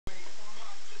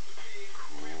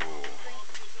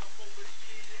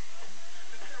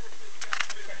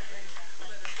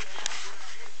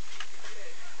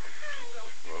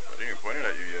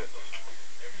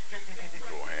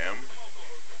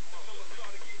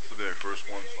first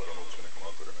one, so I don't know if it's going to come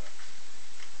out good or not.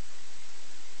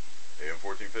 AM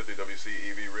 1450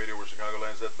 WCEV Radio, where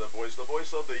Chicagoland's at the voice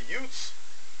of the Utes.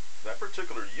 That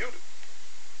particular Ute,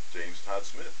 James Todd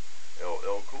Smith,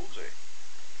 LL Cool J.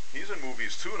 He's in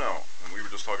movies too now, and we were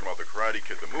just talking about the Karate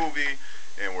Kid, the movie,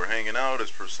 and we're hanging out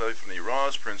as Persephone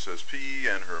Ross, Princess P,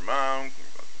 and her mom.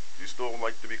 Do you still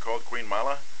like to be called Queen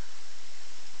Mala?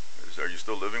 Are you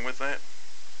still living with that?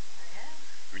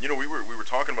 You know, we were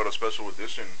talking about a special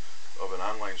edition of an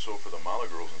online show for the Mala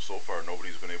girls, and so far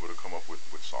nobody's been able to come up with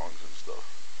songs and stuff.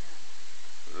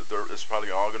 It's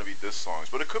probably all going to be diss songs,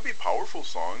 but it could be powerful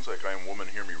songs like "I Am Woman,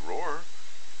 Hear Me Roar."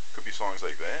 Could be songs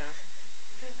like that.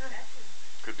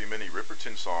 Could be Minnie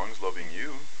Riperton songs, "Loving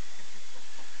You."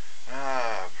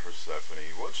 Ah, Persephone,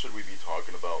 what should we be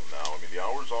talking about now? I mean, the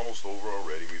hour's almost over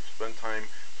already. We've spent time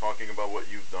talking about what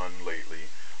you've done lately.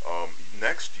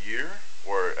 Next year,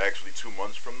 or actually 2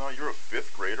 months from now, you're a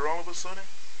 5th grader all of a sudden?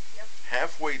 Yep.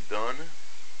 Halfway done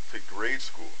to grade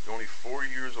school. You're only 4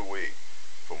 years away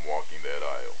from walking that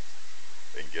aisle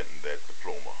and getting that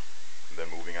diploma. And then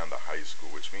moving on to high school,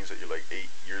 which means that you're like 8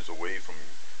 years away from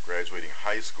graduating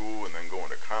high school and then going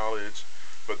to college.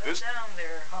 But this down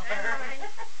there.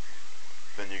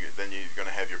 then you're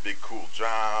gonna have your big cool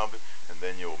job, and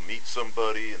then you'll meet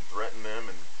somebody and threaten them,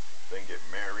 and then get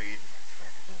married.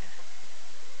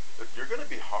 You're gonna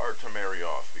be hard to marry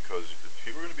off because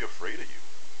people are gonna be afraid of you.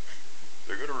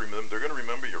 They're gonna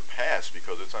remember your past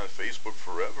because it's on Facebook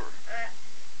forever.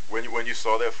 When you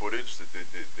saw that footage,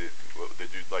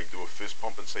 did you like do a fist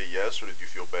pump and say yes, or did you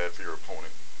feel bad for your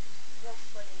opponent? What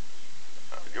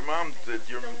footage? Your mom did.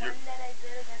 The one that I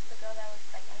did against the girl that was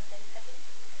like in 30 seconds.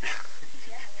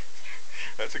 Yeah.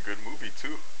 That's a good movie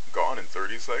too. Gone in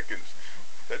 30 seconds.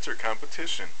 That's your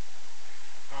competition.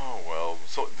 Oh well.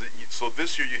 So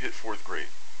this year you hit 4th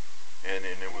grade, and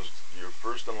it was your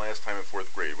first and last time in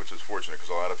 4th grade, which is fortunate because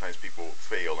a lot of times people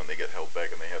fail and they get held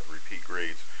back and they have to repeat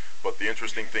grades. But the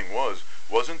interesting thing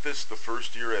wasn't this the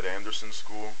first year at Anderson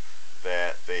School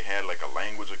that they had like a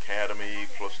language academy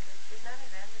plus? She's not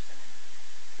in Anderson.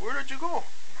 Where did you go?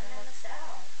 I'm in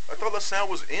LaSalle. I thought LaSalle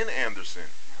was in Anderson.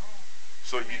 No.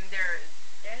 So I mean, they're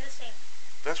in the same.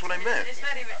 That's what I meant. It's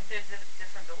not even. There's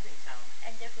different buildings now.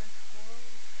 And different schools.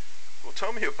 Well,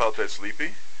 tell me about that,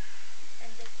 Sleepy. And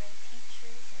different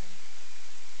teachers and.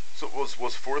 So was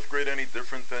 4th grade any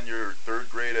different than your 3rd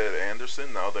grade at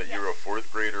Anderson? Now that you're a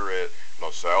 4th grader at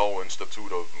LaSalle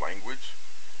Institute of Language.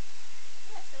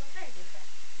 Yes, it was very different.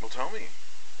 Well, tell me.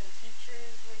 The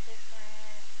teachers were different.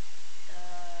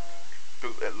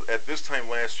 Because at this time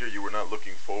last year, you were not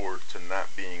looking forward to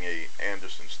not being a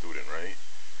Anderson student, right?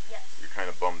 Yes. You're kind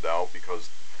of bummed out because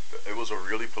it was a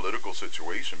really political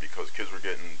situation because kids were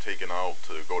getting taken out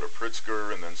to go to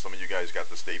Pritzker, and then some of you guys got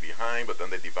to stay behind, but then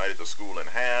they divided the school in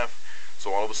half.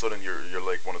 So all of a sudden you're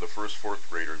like one of the first 4th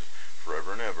graders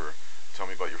forever and ever. Tell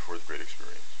me about your 4th grade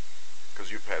experience. Because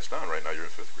you passed on, right now you're a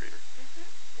 5th grader.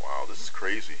 Mm-hmm. Wow, this is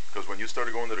crazy. Because when you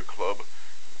started going to the club,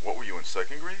 what were you in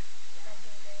 2nd grade?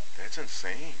 2nd grade. That's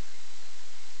insane.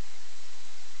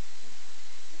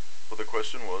 Well, the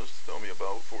question was, tell me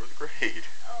about 4th grade.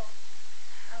 Oh,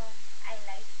 I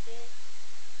liked it.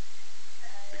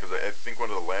 Because I think one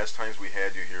of the last times we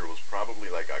had you here was probably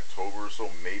like October or so,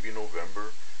 maybe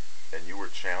November, and you were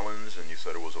challenged and you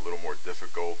said it was a little more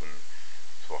difficult. And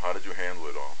so how did you handle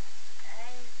it all?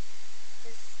 I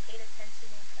just paid attention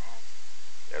in class.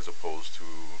 As opposed to?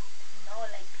 No,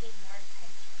 like paid more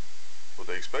attention. Well,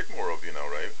 they expect more of you now,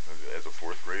 right? As a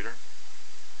 4th grader?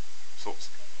 So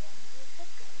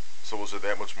was it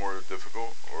that much more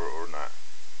difficult or not?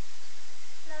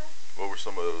 No. What were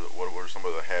some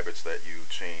of the habits that you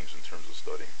changed in terms of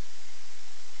studying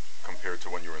compared to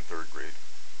when you were in 3rd grade?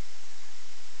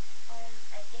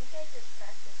 I think I just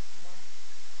practiced more.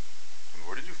 And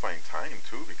where did you find time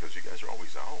too? Because you guys are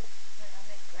always out. When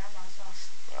I'm at grandma's house.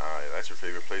 That's your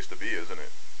favorite place to be, isn't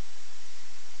it?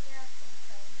 Yeah,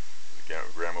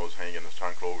 sometimes. Grandma's hanging the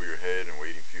chancla over your head and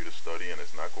waiting for you to study, and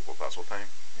it's not copotazo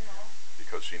time? No.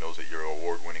 Because she knows that you're an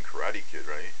award-winning Karate Kid,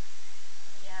 right?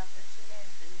 Yeah, but she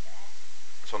didn't do that.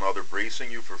 So now they're bracing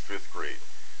you for 5th grade.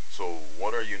 So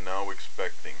what are you now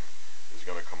expecting is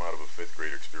going to come out of a 5th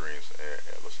grade experience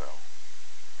at LaSalle?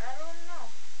 I don't know,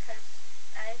 because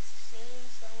I've seen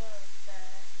some of the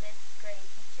 5th grade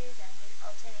teachers and we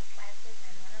alternate classes,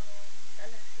 and one of them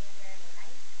doesn't seem very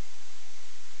nice.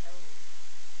 So.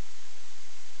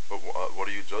 But what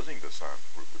are you judging this on?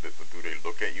 Do they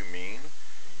look at you mean?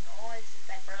 No, it's just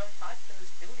like they don't talk to the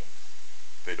students.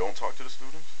 They don't talk to the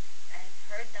students? I've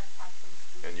heard them talk to the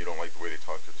students. And you don't like the way they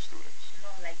talk to the students? No,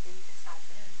 like they just sound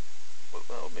mean.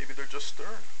 Well, maybe they're just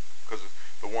stern. Because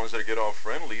The ones that get all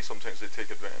friendly, sometimes they take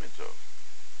advantage of.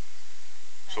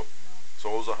 I So, don't know. so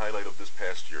what was the highlight of this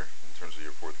past year in terms of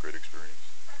your fourth grade experience?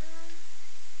 I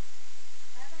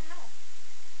don't know.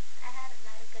 I had a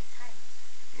lot of good times.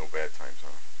 No bad times,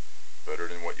 huh? Better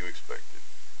than what you expected.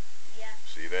 Yeah.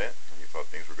 See that? And you thought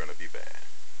things were going to be bad.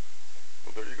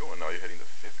 Well, there you go, and now you're heading to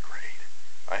 5th grade.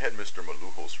 I had Mr.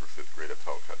 Malujos for 5th grade at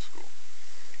Talcott School.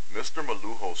 Mr.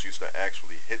 Malujos used to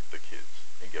actually hit the kids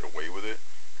and get away with it,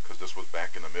 because this was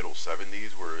back in the middle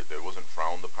 70s where it wasn't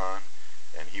frowned upon,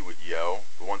 and he would yell.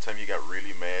 The one time he got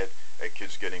really mad at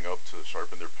kids getting up to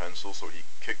sharpen their pencils, so he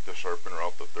kicked the sharpener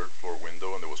out the 3rd floor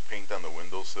window, and there was paint on the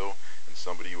windowsill, and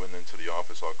somebody went into the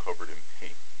office all covered in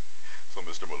paint. So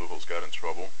Mr. Malujos got in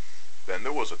trouble. Then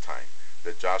there was a time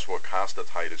that Joshua Costa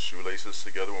tied his shoelaces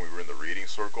together when we were in the reading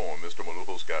circle. When Mr.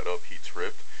 Malujos got up, he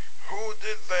tripped. Who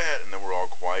did that? And then we're all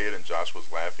quiet, and Josh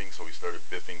was laughing, so he started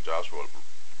biffing Joshua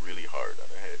really hard on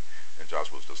the head, and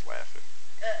Joshua was just laughing.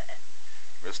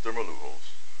 Mr.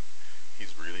 Malujos,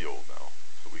 he's really old now,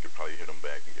 so we could probably hit him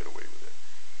back and get away with it.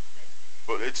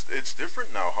 But it's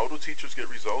different now. How do teachers get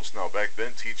results now? Back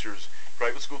then,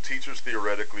 private school teachers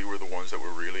theoretically were the ones that were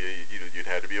really, you'd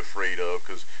had to be afraid of,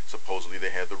 because supposedly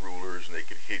they had the rulers and they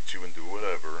could hit you and do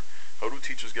whatever. How do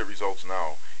teachers get results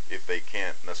now if they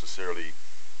can't necessarily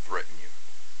threaten you?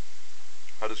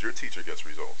 How does your teacher get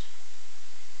results?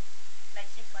 Like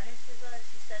she punishes us.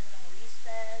 She says no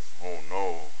recess. Oh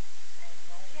no. I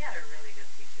know. She had a really good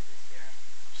teacher this year.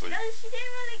 So, No, she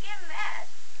didn't really get mad.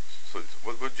 so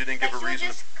what you didn't give Like a she would reason?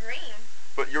 just scream.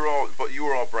 But you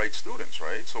were all bright students,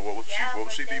 right? So what would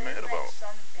But she be there mad was, about? Like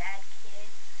some bad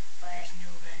kids, but There's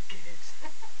no bad kids.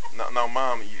 Now,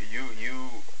 Mom,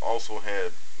 you also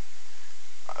had,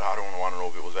 I don't want to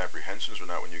know if it was apprehensions or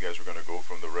not when you guys were going to go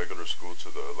from the regular school to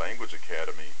the language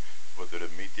academy, but did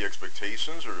it meet the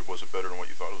expectations, or was it better than what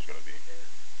you thought it was going to be? It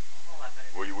was a whole lot better.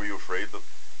 Were you afraid that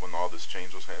when all this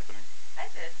change was happening?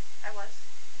 I did. I was.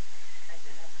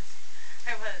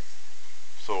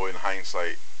 So in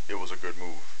hindsight, it was a good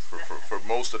move for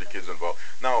most of the kids involved.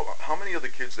 Now, how many of the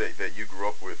kids that you grew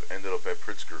up with ended up at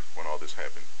Pritzker when all this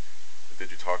happened? Did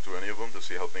you talk to any of them to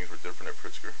see how things were different at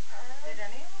Pritzker? Did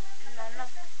any of them? none of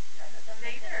them.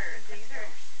 They either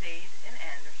stayed in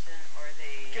Anderson or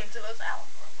they Came to LaSalle.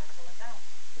 or went to LaSalle.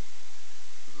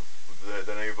 Did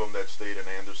any of them that stayed in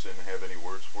Anderson have any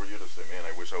words for you to say, man,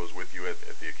 I wish I was with you at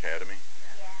the academy?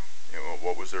 Yeah.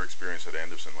 What was their experience at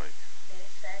Anderson like? They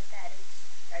said that it's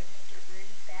starting to get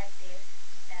really bad there.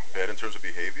 Bad in terms of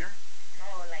behavior?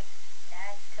 No, like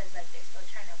bad because like they're still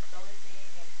trying to close it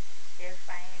and they're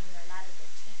firing a lot of the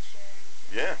teachers.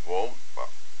 Yeah, well,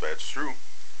 that's true.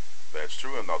 That's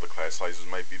true, and now the class sizes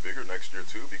might be bigger next year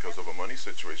too because of a money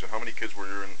situation. How many kids were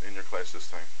in your class this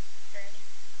time? 30.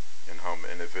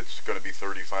 And if it's going to be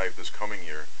 35 this coming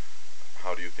year,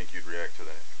 how do you think you'd react to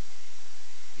that?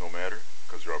 No matter?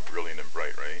 Because you're all brilliant and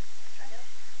bright, right?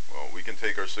 Well, we can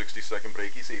take our 60-second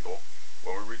breaky-sequel.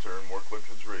 When we return, more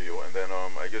Clifton's Radio, and then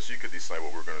I guess you could decide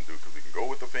what we're going to do, because we can go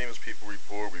with the Famous People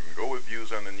Report, we can go with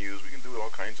views on the news, we can do all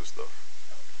kinds of stuff.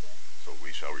 Okay. So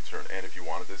we shall return. And if you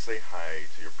wanted to say hi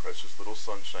to your precious little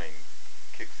sunshine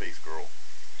kick-face girl,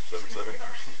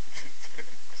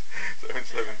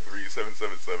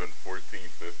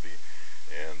 773-777-1450,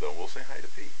 and we'll say hi to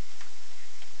Pete.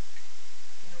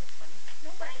 You know what's funny?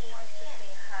 Nobody wants to say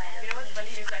hi. You know what's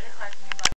funny? You guys talking